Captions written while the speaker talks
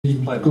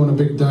be going a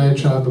big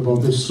diatribe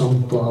about this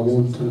song, but I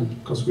won't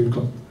because we've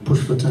got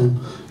pushed for time.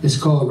 It's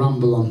called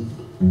Ramble On.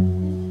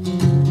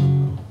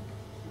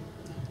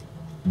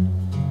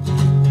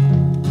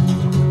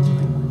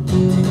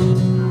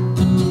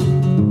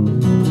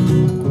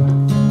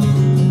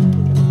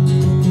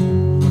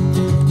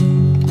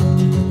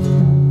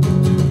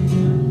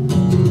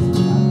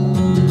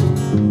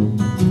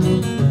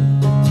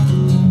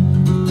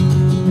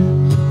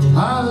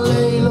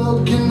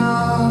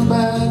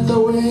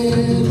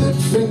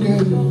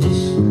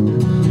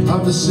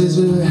 Of the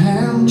scissor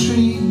hand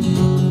tree,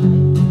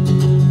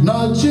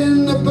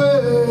 nudging the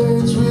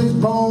birds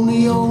with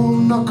bony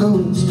old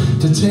knuckles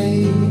to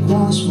take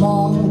once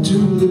more to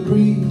the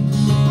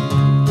breeze.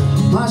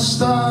 My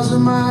stars are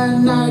my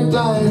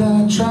nightlight,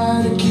 I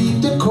try to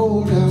keep the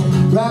cold out,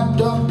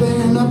 wrapped up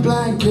in a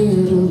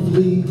blanket of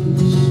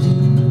leaves,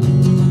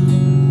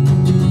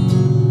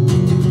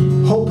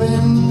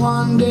 hoping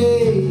one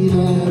day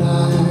that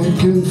I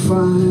can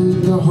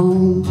find a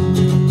home.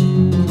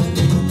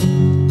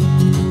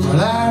 But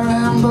I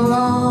ramble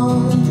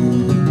on,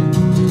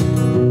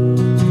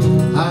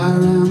 I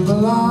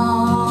ramble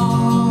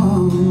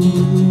on.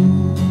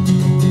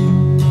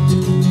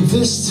 If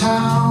this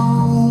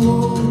town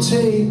won't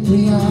take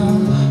me, I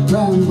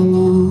ramble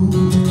on.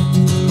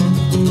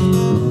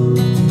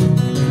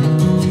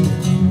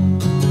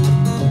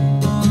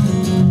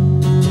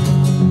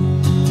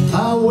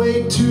 I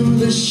wake to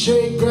the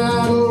shake,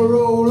 rattle,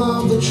 roll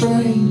of the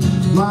train.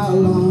 My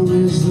alarm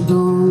is the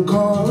dawn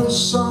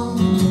chorus song.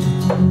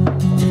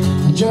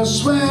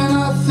 Just when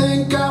I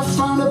think I've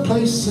found a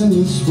place in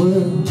this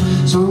world,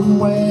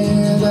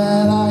 somewhere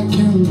that I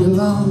can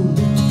belong,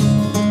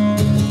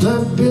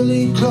 the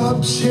billy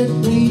clubs hit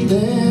me,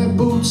 their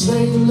boots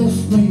they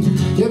lift me.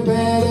 You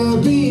better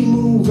be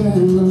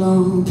moving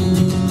along.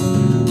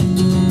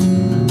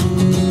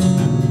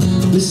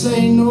 This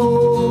ain't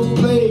no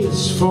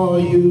place for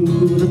you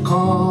to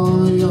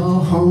call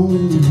your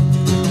home.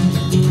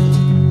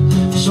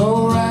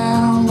 So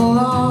ramble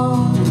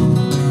on,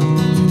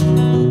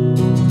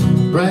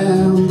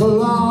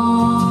 ramble on.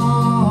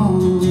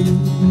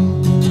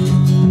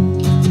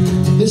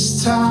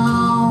 This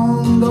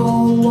town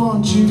don't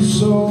want you,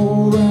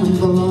 so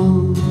ramble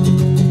on.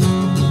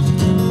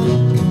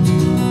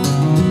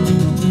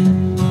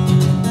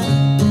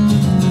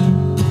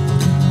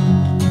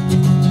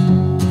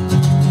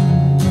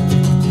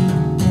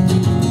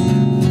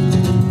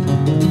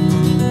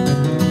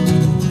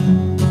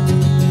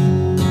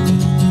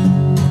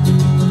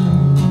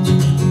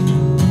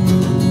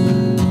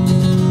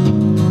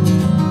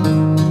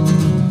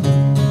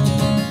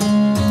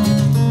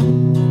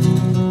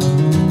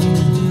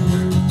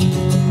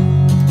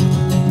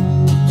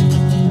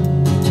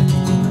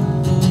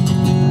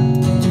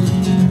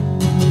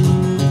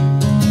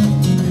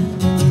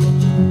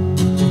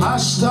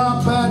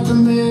 Stop at the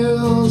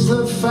mills,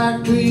 the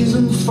factories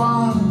and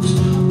farms,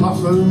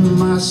 offer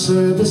my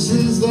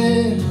services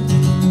there.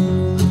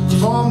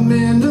 For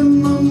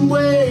minimum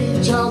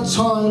wage I'll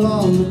toil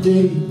all the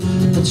day,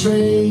 a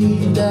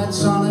trade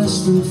that's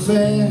honest and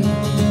fair.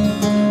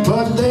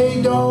 But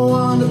they don't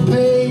want to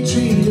pay,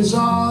 treat us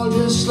all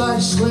just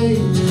like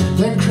slaves.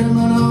 They're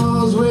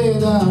criminals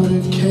without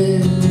a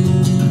care.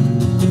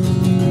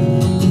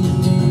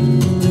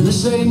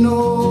 This ain't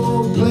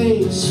no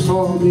place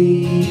for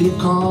me to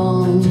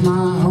call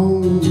my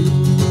home.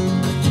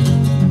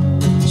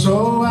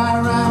 So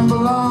I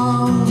ramble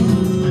on,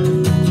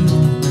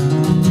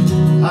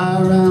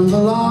 I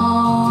ramble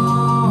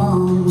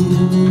on.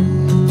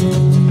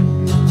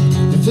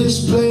 If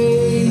this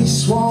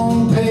place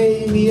won't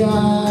pay me,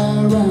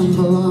 I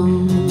ramble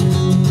on.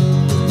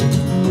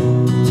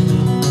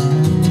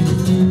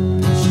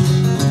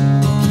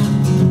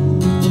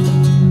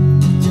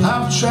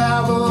 I've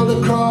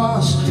traveled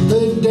across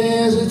the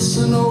deserts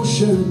and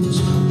oceans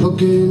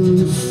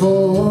looking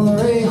for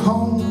a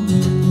home.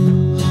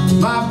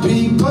 My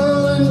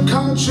people and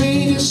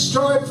country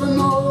destroyed for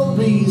no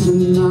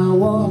reason. I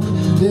walk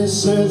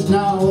this earth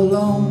now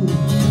alone,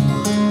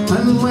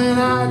 and when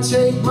I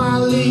take my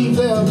leave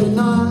there'll be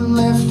none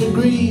left to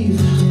grieve.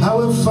 I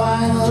will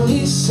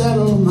finally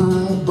settle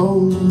my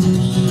bones.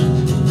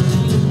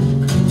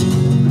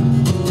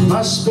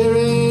 My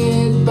spirit